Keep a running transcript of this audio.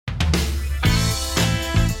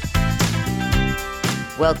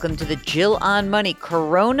Welcome to the Jill on Money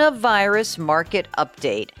Coronavirus Market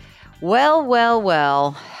Update. Well,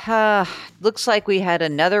 looks like we had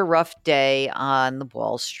another rough day on the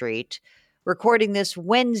Wall Street. Recording this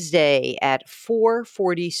Wednesday at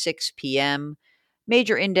 4:46 p.m.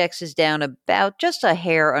 Major index is down about just a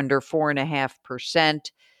hair under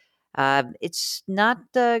 4.5%. It's not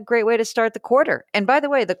a great way to start the quarter. And by the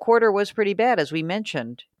way, the quarter was pretty bad, as we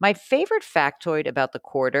mentioned. My favorite factoid about the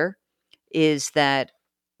quarter is that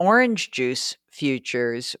orange juice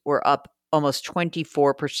futures were up almost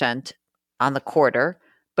 24% on the quarter,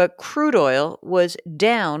 but crude oil was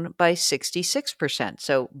down by 66%.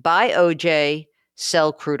 So buy OJ,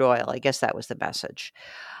 sell crude oil. I guess that was the message.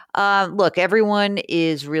 Look, everyone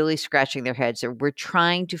is really scratching their heads. We're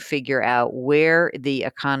trying to figure out where the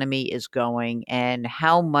economy is going and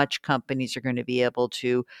how much companies are going to be able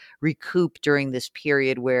to recoup during this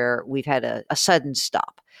period where we've had a sudden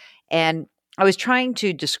stop. And I was trying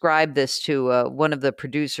to describe this to one of the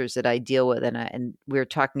producers that I deal with, and we were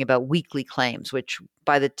talking about weekly claims, which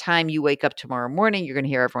by the time you wake up tomorrow morning, you're going to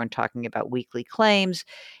hear everyone talking about weekly claims.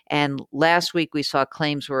 And last week, we saw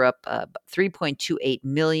claims were up 3.28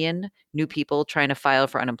 million new people trying to file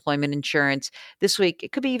for unemployment insurance. This week,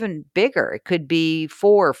 it could be even bigger. It could be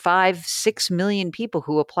 4, 5, 6 million people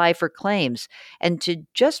who apply for claims. And to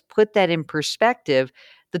just put that in perspective,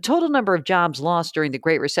 the total number of jobs lost during the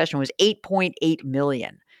Great Recession was 8.8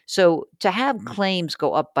 million. So to have claims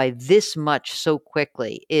go up by this much so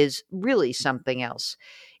quickly is really something else.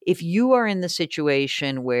 If you are in the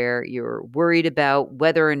situation where you're worried about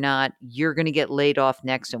whether or not you're going to get laid off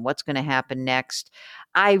next and what's going to happen next,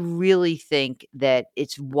 I really think that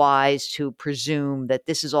it's wise to presume that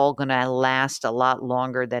this is all going to last a lot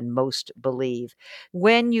longer than most believe.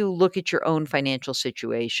 When you look at your own financial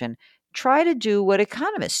situation, try to do what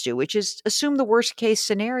economists do, which is assume the worst case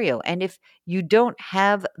scenario. And if you don't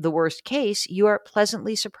have the worst case, you are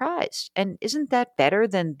pleasantly surprised. And isn't that better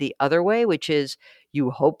than the other way, which is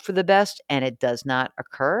you hope for the best and it does not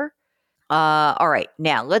occur? All right.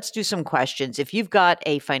 Now let's do some questions. If you've got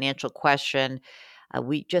a financial question,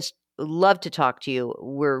 we just love to talk to you.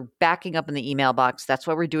 We're backing up in the email box. That's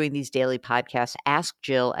why we're doing these daily podcasts. Ask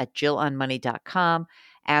Jill at jillonmoney.com.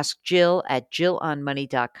 Ask Jill at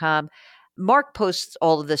jillonmoney.com. Mark posts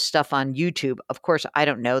all of this stuff on YouTube. Of course, I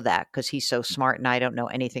don't know that because he's so smart and I don't know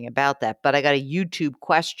anything about that. But I got a YouTube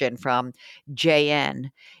question from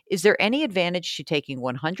JN. Is there any advantage to taking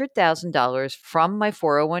 $100,000 from my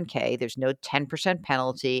 401k? There's no 10%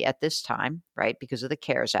 penalty at this time, right? Because of the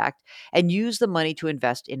CARES Act, and use the money to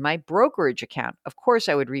invest in my brokerage account. Of course,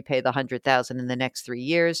 I would repay the $100,000 in the next 3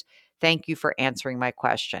 years. Thank you for answering my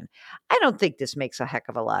question. I don't think this makes a heck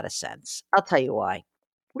of a lot of sense. I'll tell you why.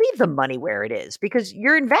 Leave the money where it is because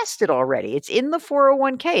you're invested already. It's in the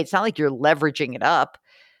 401k. It's not like you're leveraging it up.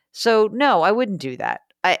 So no, I wouldn't do that.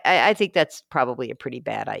 I think that's probably a pretty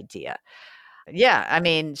bad idea.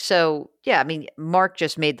 Mark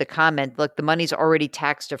just made the comment, look, the money's already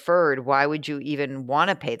tax deferred. Why would you even want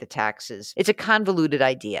to pay the taxes? It's a convoluted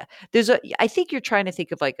idea. I think you're trying to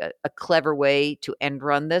think of like a clever way to end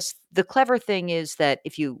run this. The clever thing is that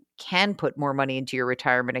if you can put more money into your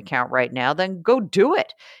retirement account right now, then go do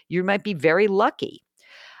it. You might be very lucky.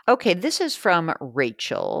 Okay, this is from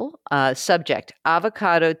Rachel. Subject,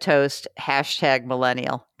 avocado toast,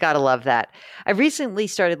 #millennial. Gotta love that. I recently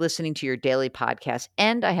started listening to your daily podcast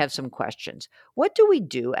and I have some questions. What do we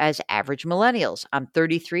do as average millennials? I'm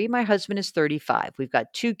 33, my husband is 35. We've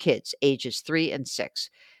got 2 kids, ages 3 and 6.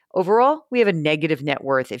 Overall, we have a negative net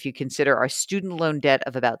worth if you consider our student loan debt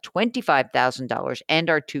of about $25,000 and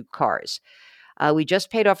our 2 cars. We just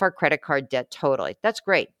paid off our credit card debt totally. That's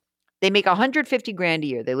great. They make $150,000 a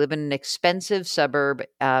year. They live in an expensive suburb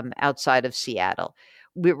outside of Seattle.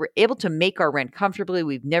 We were able to make our rent comfortably.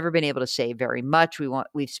 We've never been able to save very much.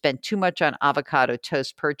 We've spent too much on avocado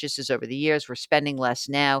toast purchases over the years. We're spending less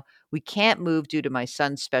now. We can't move due to my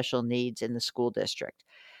son's special needs in the school district.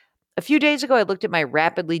 A few days ago, I looked at my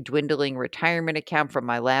rapidly dwindling retirement account from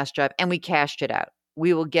my last job, and we cashed it out.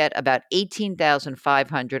 We will get about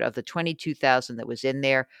 $18,500 of the $22,000 that was in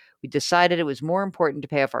there. We decided it was more important to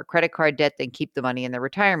pay off our credit card debt than keep the money in the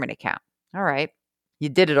retirement account. All right. You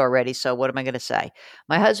did it already, so what am I going to say?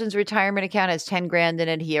 My husband's retirement account has $10,000 in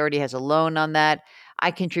it. He already has a loan on that.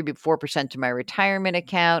 I contribute 4% to my retirement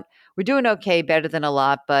account. We're doing okay, better than a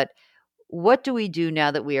lot, but what do we do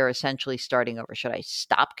now that we are essentially starting over? Should I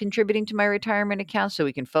stop contributing to my retirement account so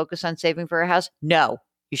we can focus on saving for a house? No,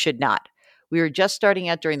 you should not. We were just starting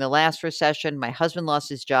out during the last recession. My husband lost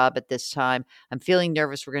his job at this time. I'm feeling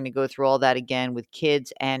nervous we're going to go through all that again with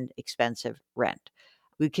kids and expensive rent.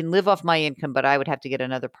 We can live off my income, but I would have to get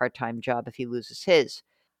another part-time job if he loses his.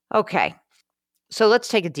 Okay. So let's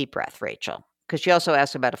take a deep breath, Rachel, because she also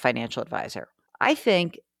asked about a financial advisor. I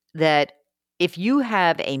think that if you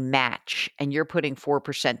have a match and you're putting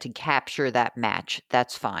 4% to capture that match,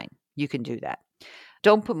 that's fine. You can do that.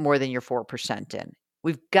 Don't put more than your 4% in.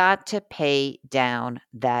 We've got to pay down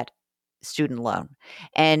that student loan.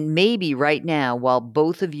 And maybe right now, while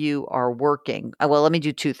both of you are working, well, let me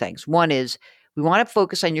do two things. One is we want to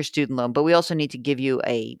focus on your student loan, but we also need to give you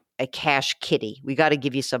a cash kitty. We got to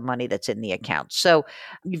give you some money that's in the account. So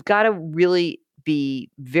you've got to really be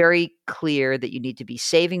very clear that you need to be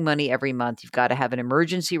saving money every month. You've got to have an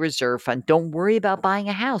emergency reserve fund. Don't worry about buying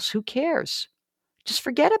a house. Who cares? Just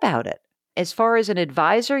forget about it. As far as an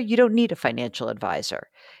advisor, you don't need a financial advisor.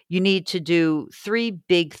 You need to do three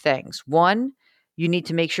big things. One, you need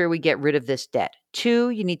to make sure we get rid of this debt.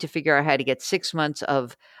 Two, you need to figure out how to get 6 months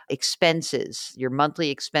of expenses, your monthly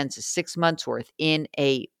expenses, 6 months worth in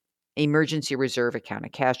a emergency reserve account, a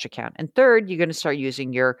cash account. And third, you're going to start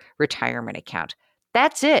using your retirement account.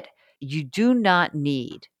 That's it. You do not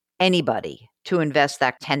need anybody to invest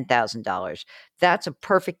that $10,000. That's a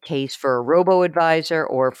perfect case for a robo advisor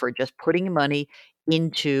or for just putting money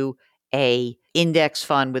into a index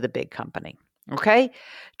fund with a big company. Okay.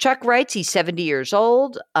 Chuck writes he's 70 years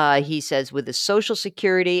old. He says with his Social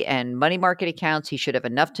Security and money market accounts, he should have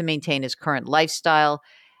enough to maintain his current lifestyle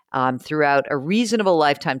throughout a reasonable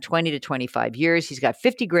lifetime, 20 to 25 years. He's got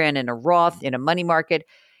 50 grand in a Roth, in a money market.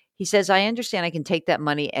 He says, I understand I can take that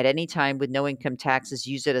money at any time with no income taxes,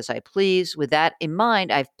 use it as I please. With that in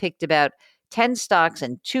mind, I've picked about 10 stocks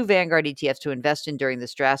and 2 Vanguard ETFs to invest in during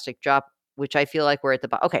this drastic drop, which I feel like we're at the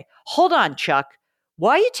bottom. Okay, hold on, Chuck.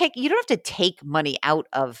 Why are you don't have to take money out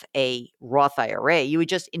of a Roth IRA. You would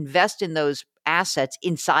just invest in those assets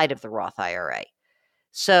inside of the Roth IRA.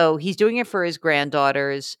 So he's doing it for his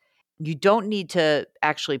granddaughters. You don't need to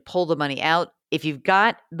actually pull the money out. If you've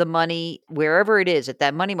got the money wherever it is at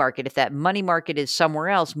that money market, if that money market is somewhere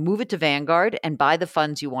else, move it to Vanguard and buy the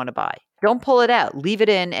funds you want to buy. Don't pull it out. Leave it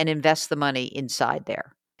in and invest the money inside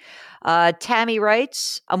there. Tammy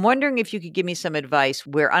writes, I'm wondering if you could give me some advice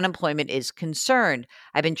where unemployment is concerned.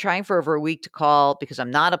 I've been trying for over a week to call because I'm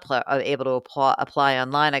not able to apply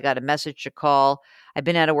online. I got a message to call. I've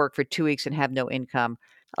been out of work for 2 weeks and have no income.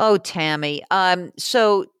 Oh, Tammy.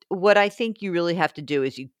 So what I think you really have to do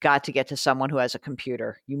is you got to get to someone who has a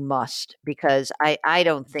computer. You must, because I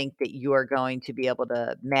don't think that you are going to be able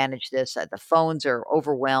to manage this. The phones are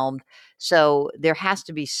overwhelmed. So there has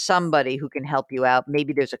to be somebody who can help you out.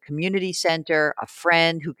 Maybe there's a community center, a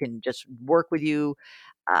friend who can just work with you.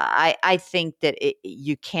 I think that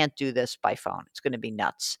you can't do this by phone. It's going to be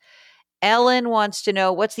nuts. Ellen wants to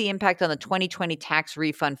know what's the impact on the 2020 tax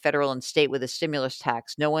refund, federal and state, with a stimulus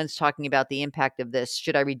tax? No one's talking about the impact of this.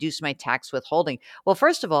 Should I reduce my tax withholding? Well,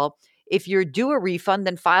 first of all, if you're due a refund,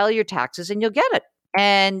 then file your taxes and you'll get it.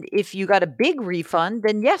 And if you got a big refund,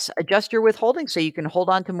 then yes, adjust your withholding so you can hold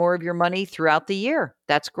on to more of your money throughout the year.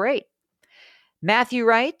 That's great. Matthew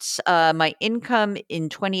writes, my income in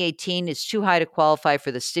 2018 is too high to qualify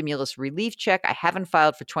for the stimulus relief check. I haven't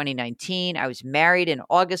filed for 2019. I was married in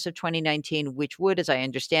August of 2019, which would, as I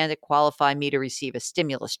understand it, qualify me to receive a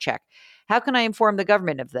stimulus check. How can I inform the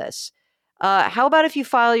government of this? How about if you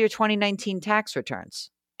file your 2019 tax returns?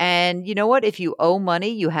 And you know what? If you owe money,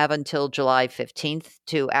 you have until July 15th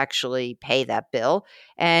to actually pay that bill.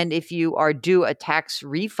 And if you are due a tax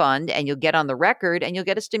refund, and you'll get on the record and you'll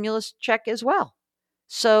get a stimulus check as well.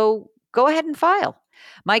 So go ahead and file.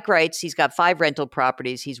 Mike writes he's got 5 rental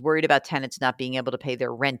properties. He's worried about tenants not being able to pay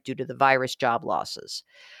their rent due to the virus job losses.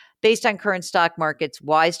 Based on current stock markets,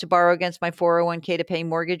 wise to borrow against my 401k to pay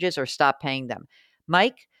mortgages or stop paying them?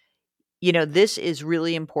 Mike, this is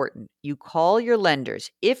really important. You call your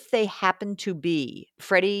lenders. If they happen to be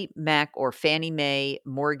Freddie Mac or Fannie Mae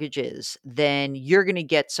mortgages, then you're going to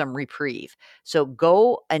get some reprieve. So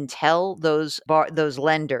go and tell those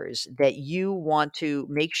lenders that you want to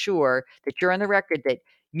make sure that you're on the record that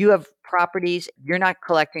you have properties, you're not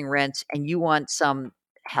collecting rents, and you want some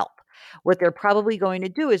help. What they're probably going to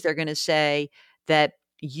do is they're going to say that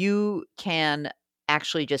you can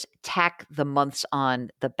actually just tack the months on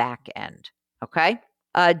the back end. Okay.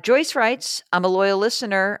 Joyce writes, I'm a loyal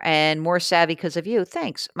listener and more savvy because of you.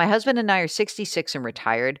 Thanks. My husband and I are 66 and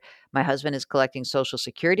retired. My husband is collecting Social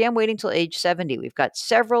Security. I'm waiting till age 70. We've got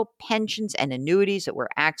several pensions and annuities that we're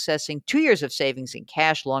accessing, 2 years of savings in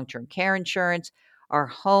cash, long-term care insurance, our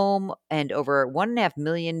home, and over $1.5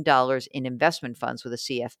 million in investment funds with a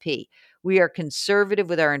CFP. We are conservative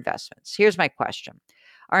with our investments. Here's my question.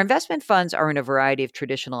 Our investment funds are in a variety of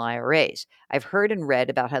traditional IRAs. I've heard and read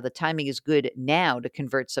about how the timing is good now to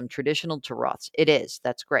convert some traditional to Roths. It is.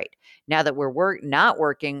 That's great. Now that we're not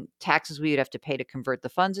working, taxes we would have to pay to convert the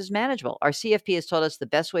funds is manageable. Our CFP has told us the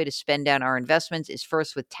best way to spend down our investments is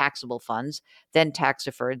first with taxable funds, then tax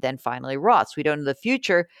deferred, then finally Roths. We don't know the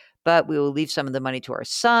future, but we will leave some of the money to our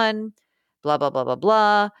son, blah, blah, blah, blah,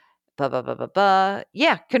 blah, blah, blah, blah, blah, blah.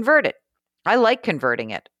 Yeah, convert it. I like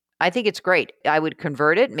converting it. I think it's great. I would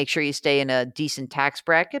convert it, make sure you stay in a decent tax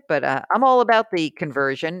bracket, but I'm all about the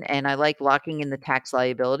conversion, and I like locking in the tax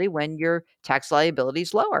liability when your tax liability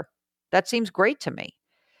is lower. That seems great to me.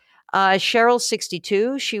 Cheryl,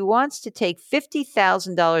 62, she wants to take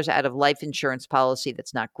 $50,000 out of life insurance policy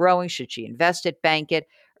that's not growing. Should she invest it, bank it?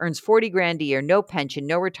 Earns 40 grand a year, no pension,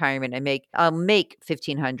 no retirement. I'll make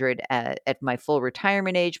 1,500 at my full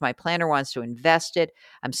retirement age. My planner wants to invest it.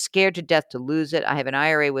 I'm scared to death to lose it. I have an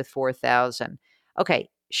IRA with 4,000. Okay,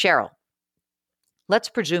 Cheryl, let's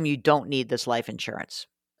presume you don't need this life insurance,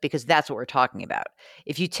 because that's what we're talking about.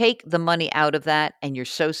 If you take the money out of that and you're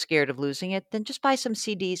so scared of losing it, then just buy some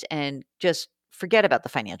CDs and just forget about the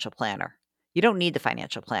financial planner. You don't need the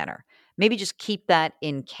financial planner. Maybe just keep that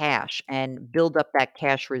in cash and build up that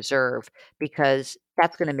cash reserve, because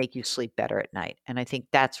that's going to make you sleep better at night. And I think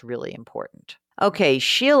that's really important. Okay,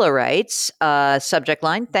 Sheila writes, subject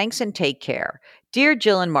line, thanks and take care. Dear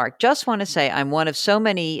Jill and Mark, just want to say I'm one of so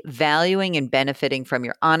many valuing and benefiting from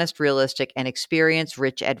your honest, realistic, and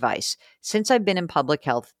experience-rich advice. Since I've been in public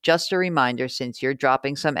health, just a reminder, since you're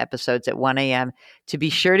dropping some episodes at 1 a.m., to be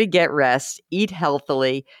sure to get rest, eat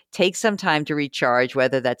healthily, take some time to recharge,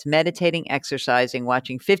 whether that's meditating, exercising,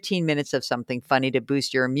 watching 15 minutes of something funny to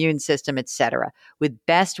boost your immune system, etc. With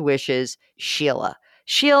best wishes, Sheila.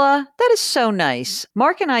 Sheila, that is so nice.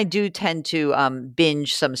 Mark and I do tend to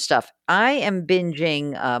binge some stuff. I am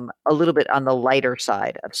binging a little bit on the lighter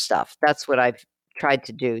side of stuff. That's what I've tried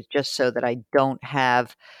to do, just so that I don't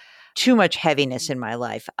have too much heaviness in my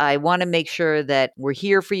life. I want to make sure that we're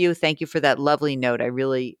here for you. Thank you for that lovely note. I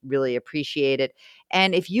really, really appreciate it.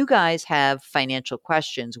 And if you guys have financial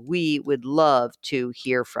questions, we would love to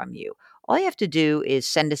hear from you. All you have to do is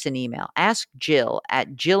send us an email. Ask Jill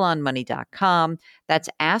at jillonmoney.com. That's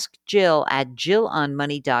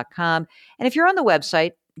askjill@jillonmoney.com. And if you're on the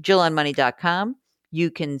website, jillonmoney.com,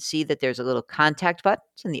 you can see that there's a little contact button.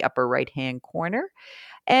 It's in the upper right-hand corner.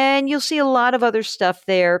 And you'll see a lot of other stuff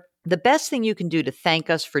there. The best thing you can do to thank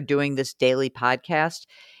us for doing this daily podcast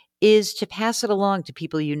is to pass it along to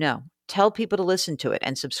people you know. Tell people to listen to it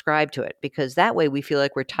and subscribe to it, because that way we feel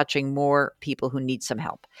like we're touching more people who need some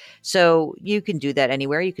help. So you can do that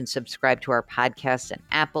anywhere. You can subscribe to our podcast on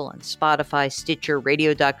Apple and Spotify, Stitcher,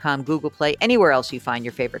 radio.com, Google Play, anywhere else you find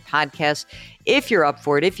your favorite podcasts. If you're up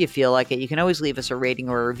for it, if you feel like it, you can always leave us a rating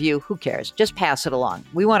or a review. Who cares? Just pass it along.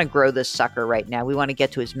 We want to grow this sucker right now. We want to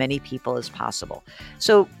get to as many people as possible.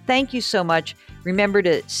 So thank you so much. Remember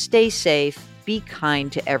to stay safe. Be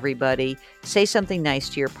kind to everybody. Say something nice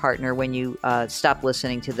to your partner when you stop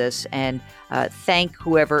listening to this, and thank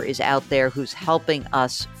whoever is out there who's helping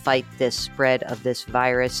us fight this spread of this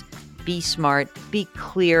virus. Be smart. Be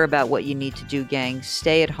clear about what you need to do, gang.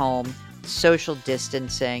 Stay at home, social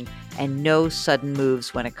distancing, and no sudden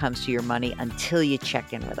moves when it comes to your money until you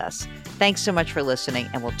check in with us. Thanks so much for listening,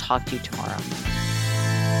 and we'll talk to you tomorrow.